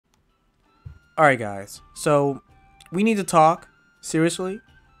Alright guys, so we need to talk seriously.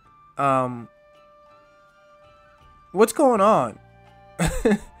 Um what's going on?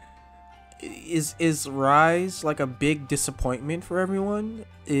 Is Rise like a big disappointment for everyone?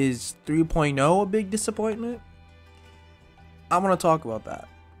 Is 3.0 a big disappointment? I want to talk about that.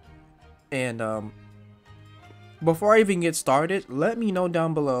 And before I even get started, let me know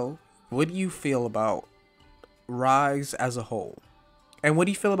down below, what do you feel about Rise as a whole? And what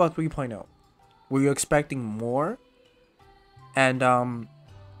do you feel about 3.0? Were you expecting more? And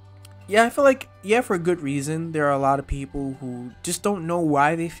yeah, I feel like, yeah, for a good reason, there are a lot of people who just don't know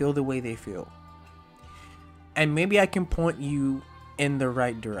why they feel the way they feel. And maybe I can point you in the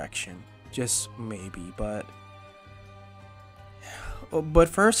right direction, just maybe. But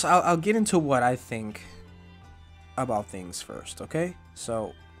first, I'll get into what I think about things first, okay?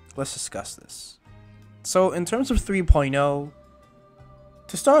 So let's discuss this. So in terms of 3.0,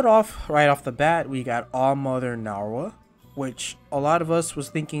 to start off right off the bat, we got All Mother Narwa, which a lot of us was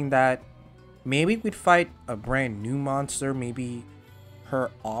thinking that maybe we'd fight a brand new monster, maybe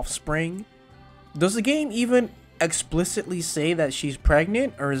her offspring. Does the game even explicitly say that she's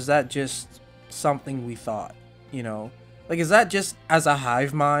pregnant, or is that just something we thought, you know? Like, is that just as a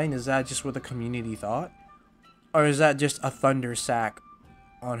hive mind? Is that just what the community thought? Or is that just a thunder sack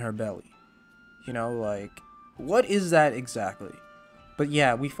on her belly? You know, like, what is that exactly? But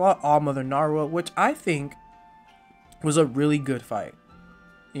yeah, we fought All Mother Narwa, which I think was a really good fight.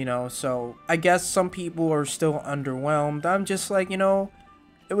 You know, so I guess some people are still underwhelmed. I'm just like, you know,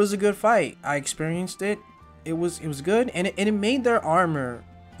 it was a good fight. I experienced it. It was good, and it made their armor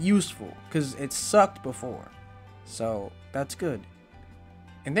useful because it sucked before. So that's good.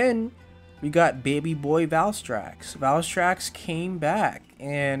 And then we got baby boy Valstrax. Valstrax came back,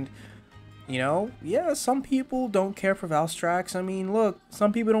 and you know, yeah, some people don't care for Valstrax. I mean, look,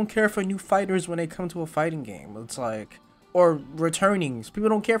 some people don't care for new fighters when they come to a fighting game. It's like, or returnings. People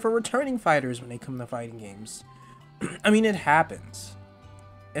don't care for returning fighters when they come to fighting games. I mean, it happens.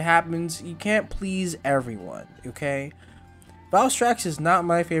 It happens. You can't please everyone, okay? Valstrax is not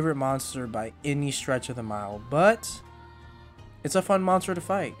my favorite monster by any stretch of the mile, but it's a fun monster to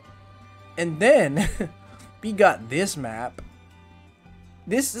fight. And then we got this map.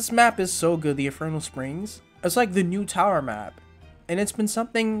 This map is so good, the Infernal Springs. It's like the new tower map. And it's been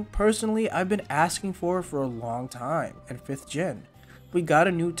something, personally, I've been asking for a long time in 5th gen. We got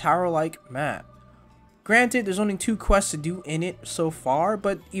a new tower-like map. Granted, there's only 2 quests to do in it so far,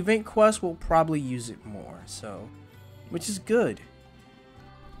 but event quests will probably use it more, so, which is good.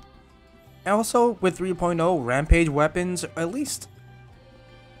 And also, with 3.0, Rampage weapons, at least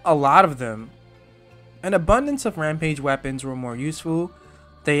a lot of them, an abundance of Rampage weapons were more useful.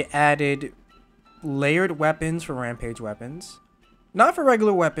 They added layered weapons for Rampage weapons. Not for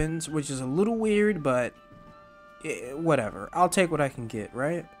regular weapons, which is a little weird, but whatever. I'll take what I can get,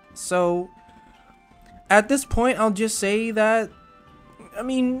 right? So, at this point, I'll just say that, I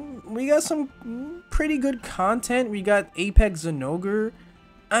mean, we got some pretty good content. We got Apex Zenogre.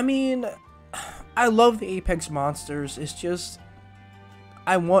 I mean, I love the Apex monsters. It's just,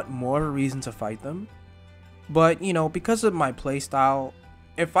 I want more of a reason to fight them. But, you know, because of my playstyle,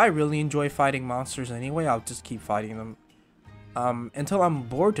 if I really enjoy fighting monsters anyway, I'll just keep fighting them. Until I'm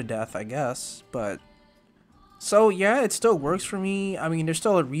bored to death, I guess. But, so yeah, it still works for me. I mean, there's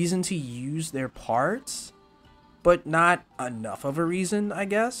still a reason to use their parts, but not enough of a reason, I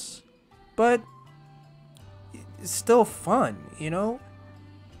guess. But it's still fun, you know?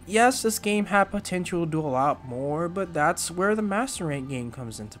 Yes, this game had potential to do a lot more, but that's where the Master Rank game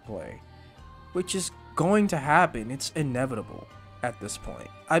comes into play, which is going to happen. It's inevitable at this point.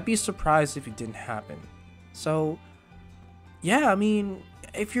 I'd be surprised if it didn't happen. So yeah, I mean,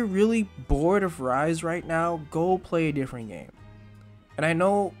 if you're really bored of Rise right now, go play a different game. And I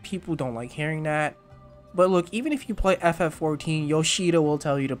know people don't like hearing that, but look, even if you play FF14, Yoshida will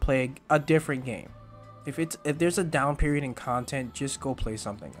tell you to play a different game. If there's a down period in content, just go play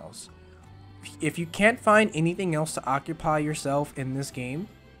something else. If you can't find anything else to occupy yourself in this game,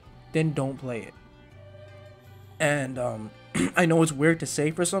 then don't play it. And I know it's weird to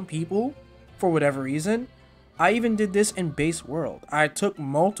say for some people, for whatever reason. I even did this in Base World. I took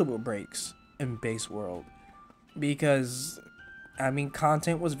multiple breaks in Base World because, I mean,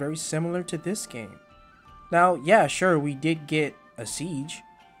 content was very similar to this game. Now, yeah, sure, we did get a siege,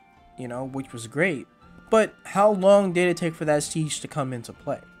 you know, which was great. But how long did it take for that siege to come into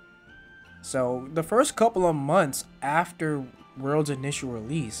play? So, the first couple of months after World's initial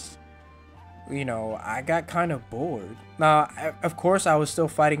release, you know, I got kind of bored. Now, of course, I was still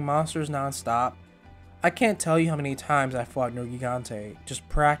fighting monsters nonstop. I can't tell you how many times I fought No Gigante just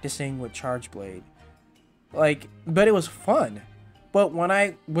practicing with Charge Blade. Like, but it was fun. But when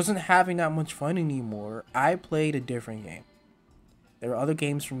I wasn't having that much fun anymore, I played a different game. There were other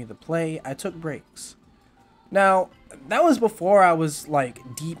games for me to play. I took breaks. Now, that was before I was like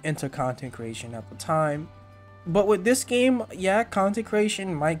deep into content creation at the time. But with this game, yeah, content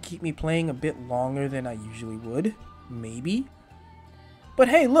creation might keep me playing a bit longer than I usually would. Maybe. But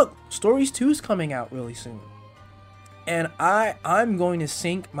hey, look, Stories 2 is coming out really soon. And I'm going to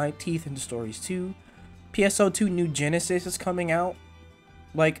sink my teeth into Stories 2. PSO2 New Genesis is coming out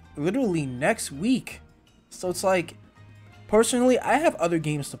like literally next week. So it's like, personally, I have other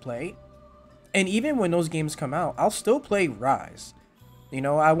games to play. And even when those games come out, I'll still play Rise. You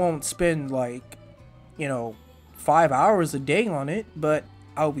know, I won't spend like, 5 hours a day on it, but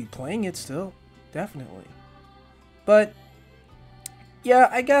I'll be playing it still. Definitely. But yeah,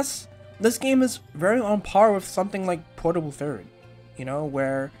 I guess this game is very on par with something like Portable Third.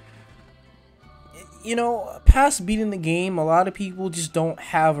 Where past beating the game, a lot of people just don't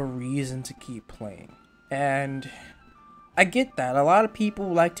have a reason to keep playing. And I get that. A lot of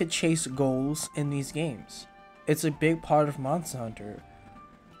people like to chase goals in these games. It's a big part of Monster Hunter.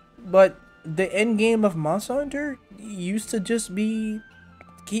 But the end game of Monster Hunter used to just be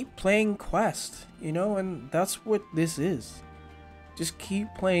keep playing Quest, and that's what this is. Just keep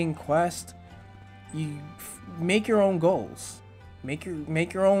playing Quest. You make your own goals. Make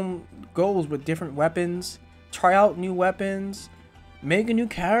your own goals with different weapons. Try out new weapons. Make a new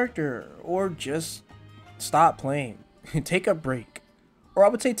character, or just stop playing. Take a break. Or I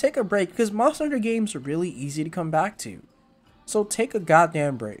would say take a break, because Monster Hunter games are really easy to come back to. So take a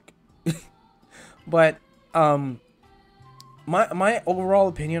goddamn break. But my overall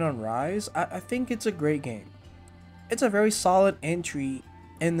opinion on Rise, I think it's a great game. It's a very solid entry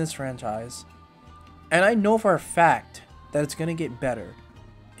in this franchise. And I know for a fact that it's going to get better.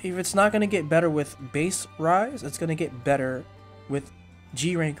 If it's not going to get better with base Rise, it's going to get better with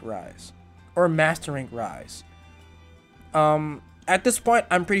G rank Rise or Master rank Rise. At this point,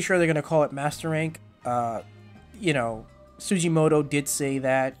 I'm pretty sure they're going to call it Master rank. Sugimoto did say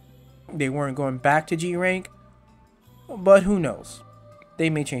that they weren't going back to G rank, but who knows? They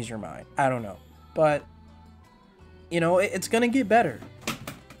may change their mind. I don't know. But it's going to get better.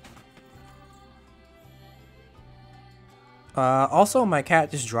 Also, my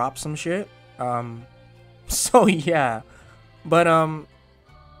cat just dropped some shit. So yeah. But,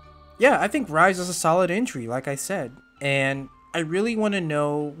 yeah, I think Rise is a solid entry, like I said. And I really want to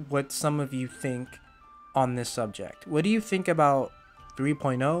know what some of you think on this subject. What do you think about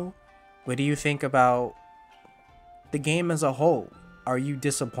 3.0? What do you think about the game as a whole? Are you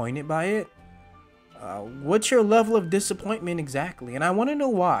disappointed by it? What's your level of disappointment exactly? And I want to know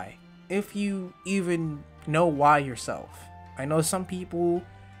why, if you even know why yourself. I know some people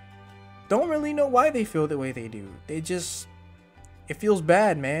don't really know why they feel the way they do. It feels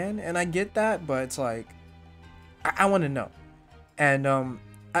bad, man. And I get that, but it's like, I want to know. And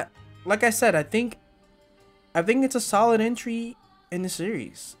like I said, I think it's a solid entry in the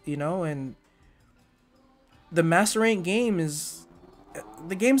series, and the Master Rank game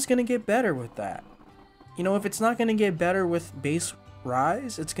the game's gonna get better with that. If it's not gonna get better with base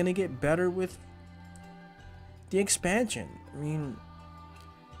Rise, it's gonna get better with the expansion. I mean,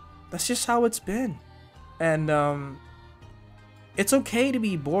 that's just how it's been. And it's okay to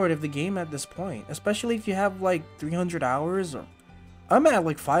be bored of the game at this point, especially if you have like 300 hours. Or I'm at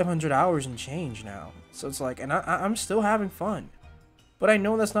like 500 hours and change now, so it's like, and I'm still having fun. But I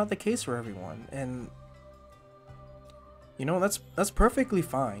know that's not the case for everyone, and that's perfectly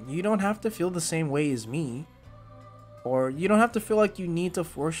fine. You don't have to feel the same way as me, or you don't have to feel like you need to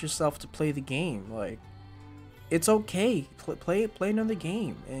force yourself to play the game. Like, it's okay. Play another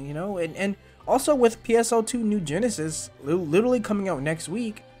game, and and also with PSO2 New Genesis literally coming out next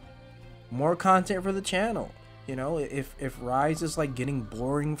week, more content for the channel. If Rise is like getting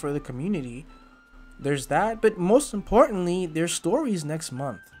boring for the community, there's that. But most importantly, there's Stories next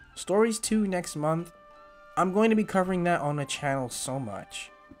month. Stories 2 next month. I'm going to be covering that on the channel so much.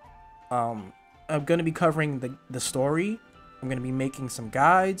 I'm going to be covering the story. I'm going to be making some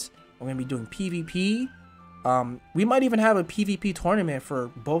guides. I'm going to be doing PvP. We might even have a PvP tournament for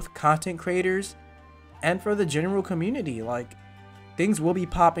both content creators and for the general community. Like, things will be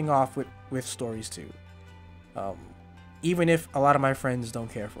popping off with Stories 2. Even if a lot of my friends don't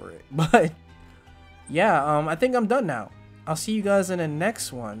care for it. But yeah, I think I'm done now. I'll see you guys in the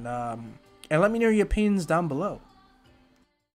next one. And let me know your opinions down below.